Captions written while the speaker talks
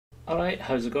Alright,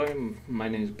 how's it going? My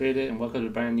name is Brady and welcome to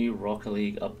a brand new Rocket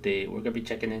League update. We're going to be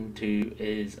checking into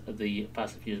is the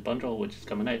Fast and Furious bundle which is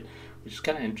coming out, which is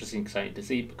kind of interesting, exciting to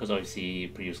see because obviously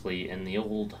previously in the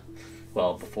old,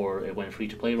 well before it went free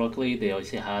to play Rocket League, they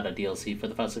obviously had a DLC for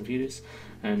the Fast and Furious,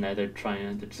 and now they're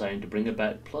deciding to bring it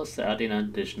back, plus they're adding an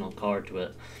additional car to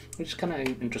it, which is kind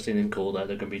of interesting and cool that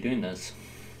they're going to be doing this.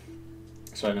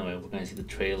 So anyway, we're going to see the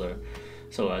trailer.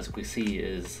 So as we see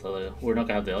is, we're not going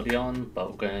to have the audio on,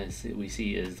 but we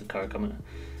see is the car coming,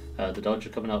 the Dodger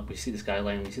coming up, we see the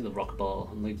Skyline, we see the rocket ball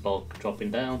and league ball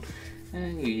dropping down,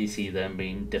 and you see them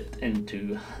being dipped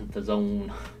into the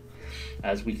zone.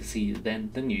 As we can see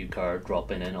then the new car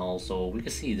dropping in also, we can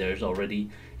see there's already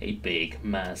a big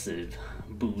massive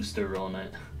booster on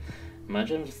it.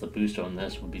 Imagine if the booster on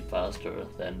this would be faster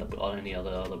than any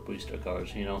other booster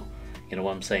cars, you know? You know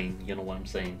what I'm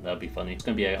saying? That'd be funny. It's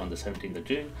going to be out on the 17th of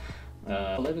June.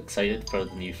 I'm excited for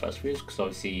the new Fast and Furious because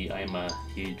obviously I'm a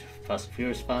huge Fast and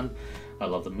Furious fan. I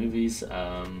love the movies,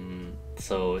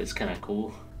 so it's kind of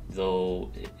cool.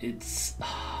 Though it's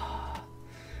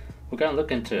we're going to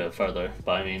look into it further,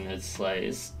 but I mean it's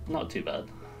not too bad.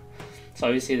 So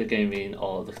obviously they're going to be in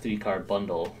all the 3-card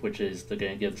bundle, which is they're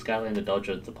going to give the Skyline, the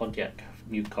Dodger, the Pontiac,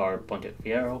 new car Pontiac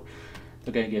Fiero.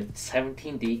 They're going to give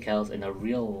 17 decals and a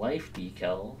real life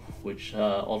decal, which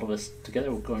all of us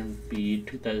together are going to be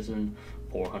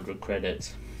 2,400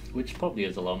 credits, which probably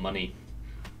is a lot of money.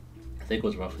 I think it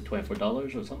was roughly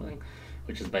 $24 or something,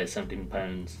 which is about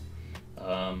 £17.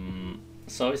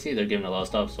 So obviously they're giving a lot of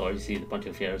stuff. So obviously the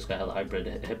Pontiac Fiero's got a hybrid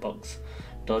hitbox,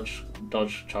 Dodge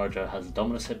Charger has the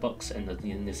Dominus hitbox, and the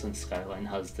Nissan Skyline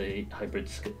has the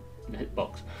hybrid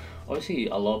hitbox. Obviously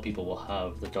a lot of people will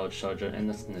have the Dodge Charger and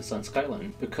the Nissan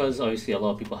Skyline because obviously a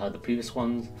lot of people had the previous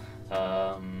ones.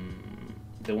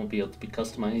 They won't be able to be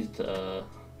customized. The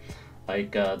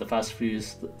Fast and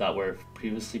Furious that were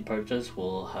previously purchased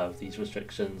will have these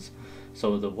restrictions,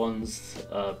 so the ones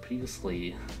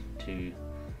previously to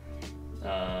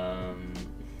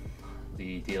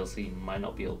the DLC might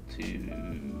not be able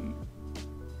to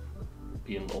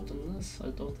be involved in this, I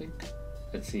don't think.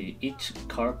 Let's see, each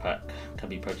car pack can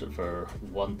be purchased for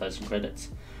 1,000 credits,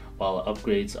 while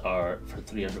upgrades are for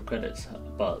 300 credits.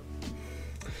 But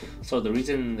so the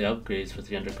reason the upgrades for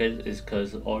 300 credits is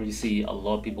because already see a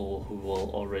lot of people who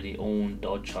will already own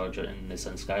Dodge Charger and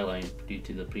Nissan Skyline due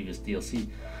to the previous DLC.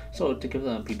 So to give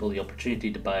them people the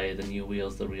opportunity to buy the new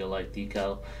wheels, the real life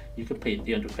decal, you can pay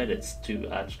 300 credits to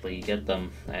actually get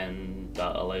them, and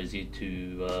that allows you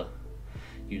to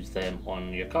use them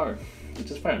on your car, which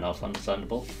is fair enough,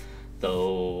 understandable,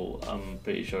 though I'm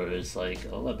pretty sure it's like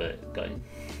a little bit gutting.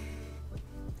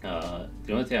 The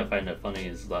only thing I find it funny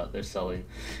is that they're selling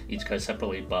each car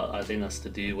separately, but I think that's to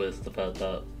do with the fact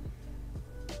that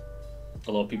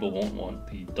a lot of people won't want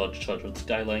the Dodge Charger with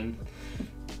Skyline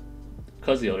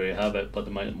because they already have it, but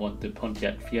they might want the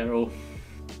Pontiac Fiero,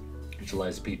 which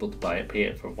allows people to pay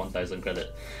it for 1,000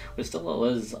 credit, which still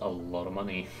is a lot of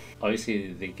money.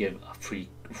 Obviously they give a free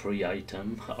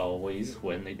item always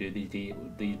when they do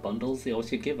these bundles. They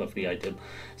also give a free item,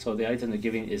 so the item they're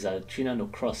giving is a Tuna No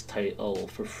Cross title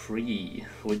for free,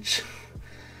 which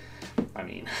I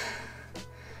mean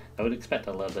I would expect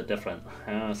a little bit different,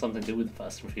 something to do with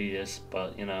Fast and Furious,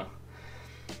 but you know,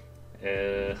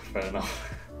 fair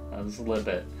enough. That's a little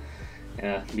bit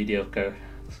mediocre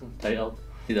title.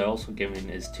 They're also giving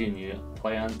is 2 new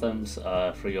play anthems,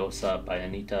 Furiosa by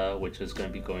Anita, which is going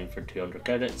to be going for 200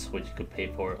 credits, which you could pay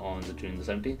for on the June the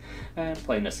 17th, and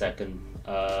playing a second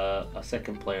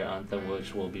player anthem,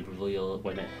 which will be revealed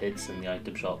when it hits in the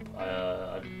item shop.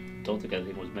 I don't think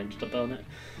anything was mentioned about it,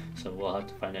 so we'll have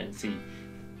to find out and see.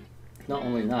 Not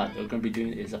only that, they're going to be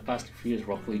doing is a Fast and Furious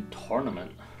Rocket League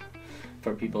tournament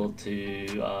for people to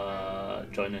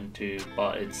join into,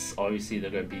 but it's obviously they're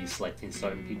going to be selecting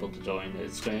certain people to join.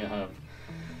 It's going to have,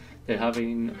 they're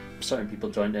having certain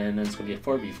people join in, and it's going to be a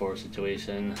 4v4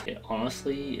 situation.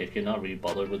 Honestly, if you're not really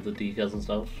bothered with the decals and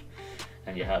stuff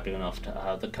and you're happy enough to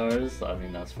have the cars, I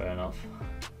mean that's fair enough.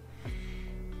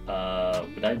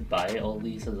 Would I buy all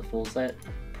these as a full set?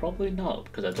 Probably not,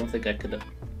 because I don't think I could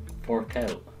fork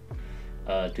out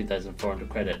 2,400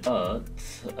 credit, but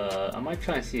I might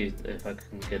try and see if I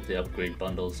can get the upgrade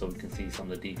bundle so we can see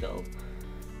some of the decals,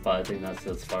 but I think that's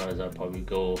as far as I'll probably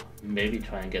go. Maybe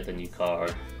try and get the new car,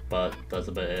 but that's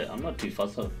about it. I'm not too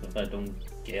fussed if I don't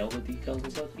get all the decals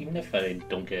and stuff. Even if I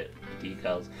don't get the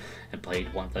decals and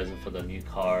paid 1,000 for the new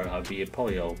car, I'd be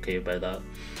probably okay about that,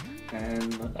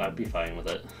 and I'd be fine with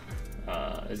it.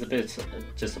 It's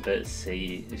just a bit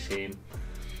shame.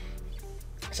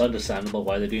 It's understandable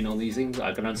why they're doing all these things.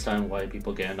 I can understand why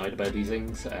people get annoyed about these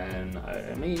things, and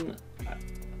I mean,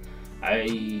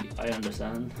 I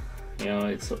understand. You know,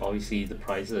 it's obviously the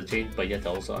prices have changed, but yet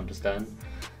I also understand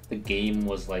the game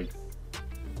was like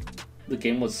about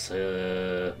 £15,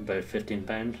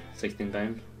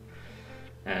 £16,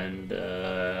 and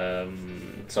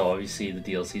so obviously the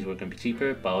DLCs were going to be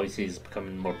cheaper, but obviously it's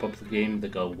becoming a more popular game. They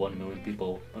got 1 million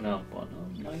people, no,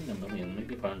 not even a million,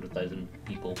 maybe 500,000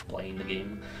 people playing the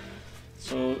game.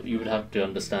 So you would have to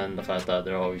understand the fact that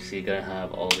they're obviously going to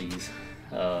have all these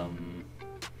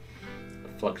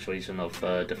fluctuation of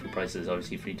different prices.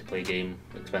 Obviously, free to play game,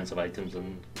 expensive items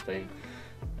and thing.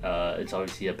 It's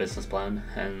obviously a business plan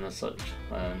and as such.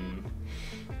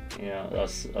 Yeah,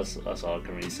 that's all I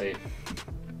can really say.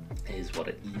 It is what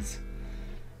it is.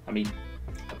 I mean,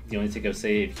 the only thing I would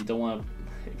say, if you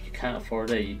can't afford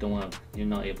it, you're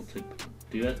not able to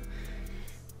do it.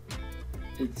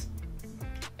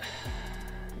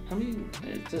 I mean,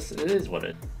 it is what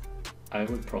it is. I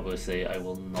would probably say I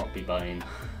will not be buying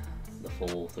the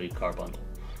full 3-car bundle.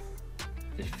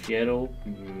 The Fiero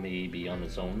may be on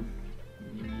its own.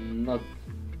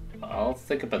 I'll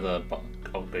think about the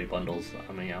upgrade bundles.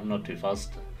 I mean, I'm not too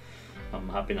fussed. I'm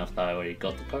happy enough that I already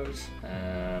got the cars.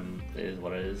 It is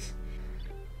what it is.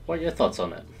 What are your thoughts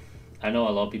on it? I know a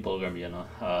lot of people are going to be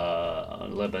a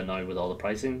little bit annoyed with all the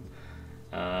pricing.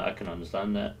 I can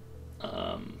understand that.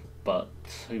 But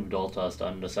you would also have to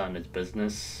understand it's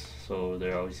business, so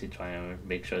they're obviously trying to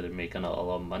make sure they're making a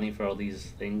lot of money for all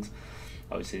these things.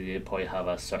 Obviously they probably have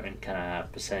a certain kind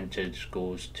of percentage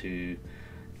goes to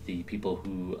the people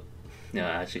who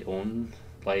actually own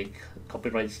like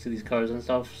copyrights to these cars and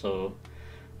stuff, so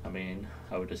I mean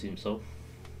I would assume so.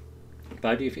 But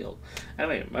how do you feel?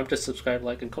 Anyway, remember to subscribe,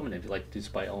 like and comment if you like this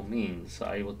by all means.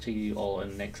 I will see you all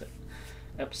in the next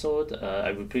episode.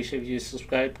 I would appreciate if you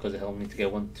subscribe because it helped me to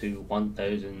get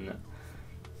 1,000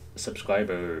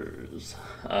 subscribers.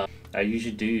 I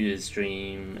usually do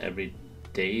stream every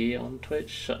day on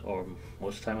Twitch, or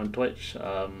most of the time on Twitch.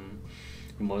 You're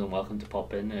more than welcome to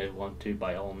pop in if you want to,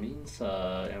 by all means,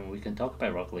 and we can talk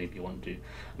about Rocket League if you want to.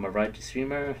 I'm a variety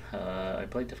streamer. I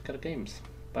play difficult games.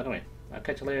 By the way, I'll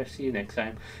catch you later. See you next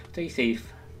time. Stay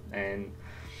safe, and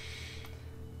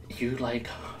if you like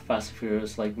Fast and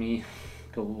Furious like me,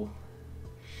 go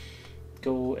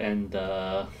and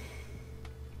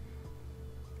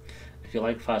if you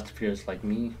like Fast and Furious like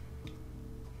me,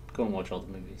 go and watch all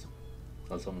the movies.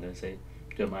 That's what I'm gonna say.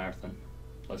 Do a marathon.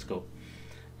 Let's go.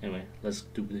 Anyway, let's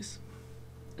do this.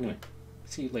 Anyway,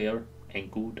 see you later and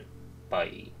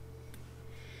goodbye.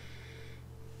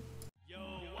 Yo,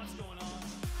 what's going on?